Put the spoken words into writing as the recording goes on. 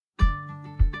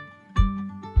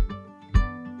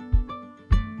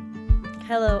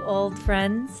Hello, old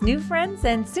friends, new friends,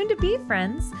 and soon-to-be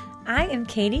friends. I am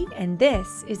Katie, and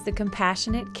this is the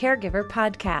Compassionate Caregiver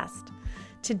Podcast.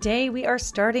 Today, we are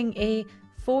starting a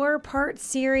 4-part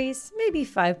series, maybe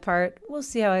 5-part. We'll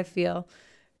see how I feel.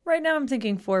 Right now, I'm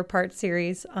thinking 4-part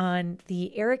series on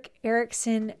the Erik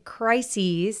Erikson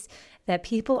crises that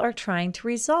people are trying to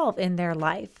resolve in their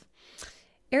life.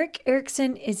 Erik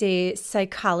Erikson is a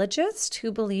psychologist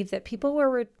who believed that people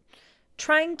were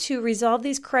trying to resolve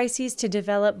these crises to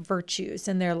develop virtues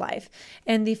in their life.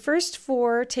 And the first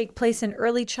 4 take place in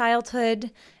early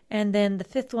childhood, and then the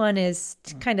 5th one is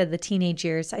kind of the teenage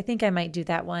years. I think I might do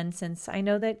that one since I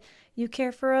know that you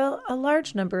care for a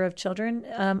large number of children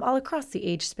all across the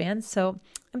age span. So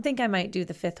I think I might do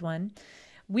the 5th one.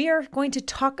 We are going to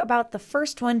talk about the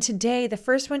first one today. The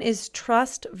first one is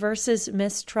trust versus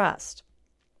mistrust.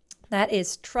 That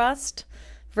is trust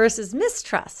versus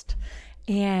mistrust.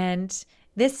 And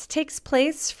this takes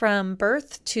place from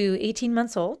birth to 18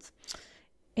 months old.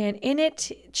 And in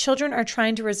it, children are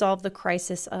trying to resolve the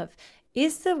crisis of,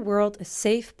 is the world a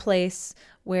safe place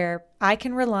where I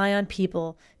can rely on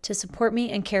people to support me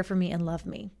and care for me and love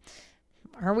me?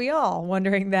 Are we all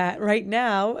wondering that right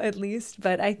now, at least?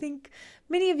 But I think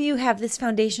many of you have this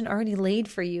foundation already laid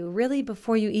for you, really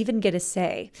before you even get a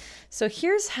say. So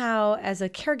here's how, as a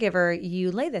caregiver,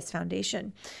 you lay this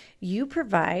foundation. You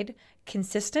provide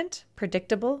consistent,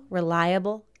 predictable,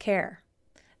 reliable care.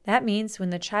 That means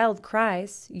when the child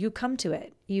cries, you come to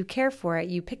it, you care for it,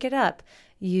 you pick it up,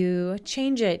 you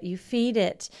change it, you feed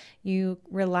it, you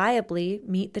reliably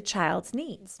meet the child's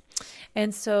needs.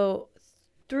 And so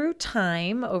through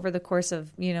time, over the course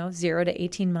of, 0 to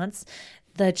 18 months,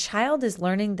 the child is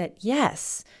learning that,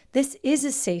 yes, this is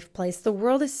a safe place. The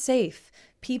world is safe.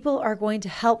 People are going to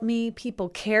help me. People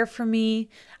care for me.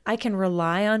 I can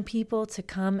rely on people to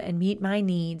come and meet my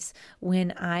needs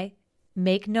when I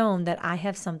make known that I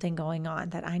have something going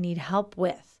on that I need help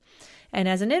with. And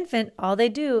as an infant, all they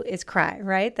do is cry,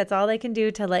 right? That's all they can do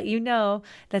to let you know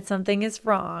that something is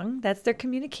wrong. That's their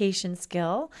communication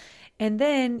skill. And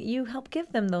then you help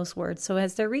give them those words. So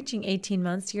as they're reaching 18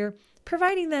 months, you're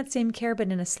providing that same care,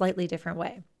 but in a slightly different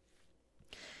way.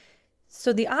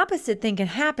 So the opposite thing can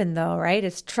happen though, right?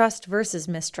 It's trust versus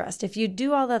mistrust. If you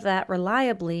do all of that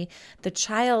reliably, the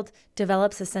child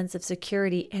develops a sense of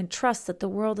security and trust that the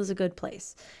world is a good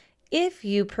place. If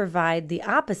you provide the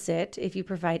opposite, if you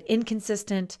provide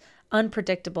inconsistent,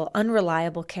 unpredictable,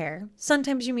 unreliable care,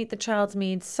 sometimes you meet the child's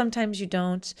needs, sometimes you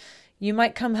don't. You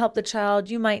might come help the child,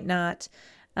 you might not.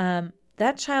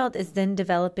 That child is then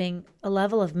developing a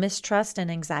level of mistrust and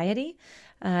anxiety.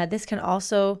 This can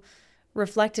also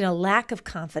reflect in a lack of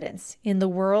confidence in the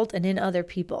world and in other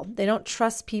people. They don't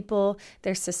trust people.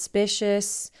 They're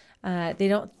suspicious. They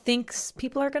don't think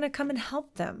people are going to come and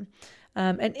help them.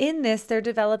 And in this, they're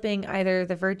developing either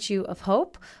the virtue of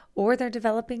hope or they're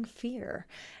developing fear.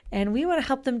 And we want to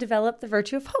help them develop the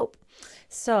virtue of hope.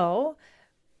 So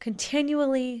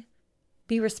continually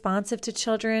be responsive to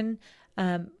children.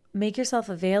 Make yourself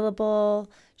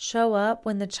available. Show up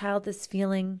when the child is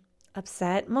feeling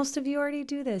upset. Most of you already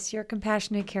do this. You're a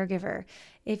compassionate caregiver.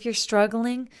 If you're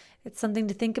struggling, it's something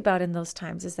to think about in those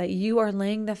times, is that you are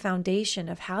laying the foundation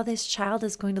of how this child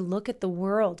is going to look at the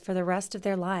world for the rest of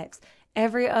their lives.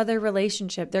 Every other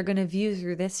relationship they're going to view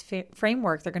through this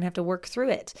framework. They're going to have to work through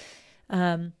it.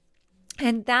 And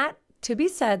that, to be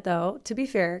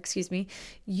fair,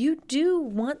 you do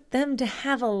want them to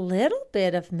have a little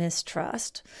bit of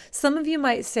mistrust. Some of you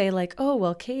might say like, oh,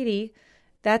 well, Katie,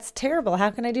 that's terrible. How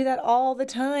can I do that all the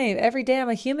time? Every day I'm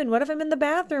a human. What if I'm in the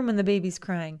bathroom when the baby's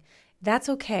crying? That's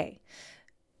okay.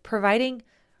 Providing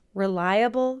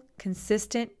reliable,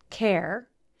 consistent care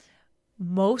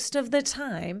most of the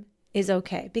time is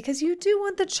okay, because you do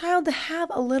want the child to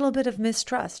have a little bit of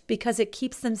mistrust because it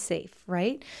keeps them safe,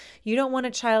 right? You don't want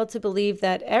a child to believe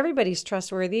that everybody's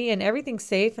trustworthy and everything's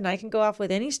safe and I can go off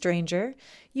with any stranger.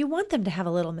 You want them to have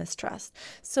a little mistrust.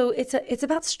 So it's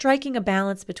about striking a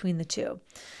balance between the two.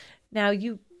 Now,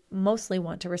 you mostly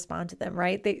want to respond to them,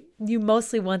 right? You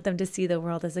mostly want them to see the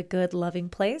world as a good, loving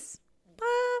place, but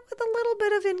with a little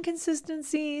bit of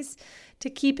inconsistencies to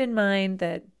keep in mind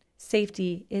that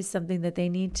safety is something that they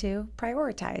need to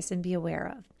prioritize and be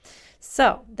aware of.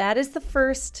 So that is the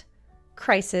first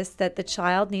crisis that the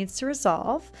child needs to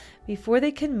resolve before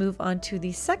they can move on to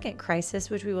the second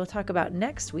crisis, which we will talk about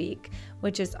next week,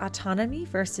 which is autonomy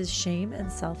versus shame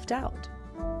and self-doubt.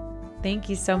 Thank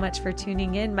you so much for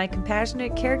tuning in, my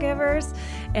compassionate caregivers,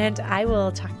 and I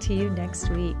will talk to you next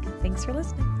week. Thanks for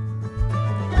listening.